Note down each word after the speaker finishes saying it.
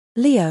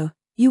Leo,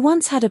 you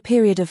once had a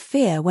period of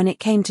fear when it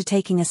came to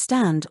taking a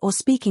stand or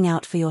speaking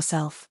out for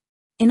yourself.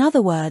 In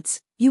other words,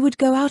 you would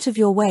go out of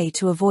your way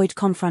to avoid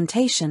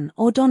confrontation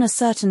or don a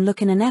certain look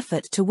in an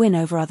effort to win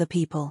over other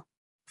people.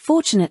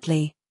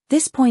 Fortunately,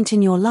 this point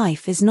in your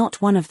life is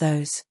not one of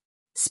those.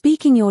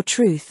 Speaking your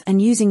truth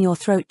and using your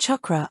throat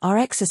chakra are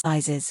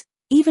exercises,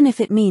 even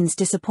if it means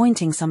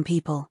disappointing some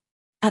people.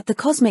 At the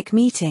cosmic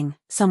meeting,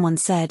 someone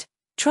said,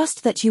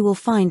 "Trust that you will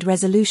find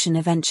resolution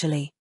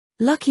eventually."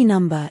 Lucky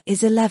number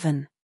is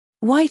 11.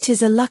 White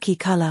is a lucky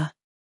color.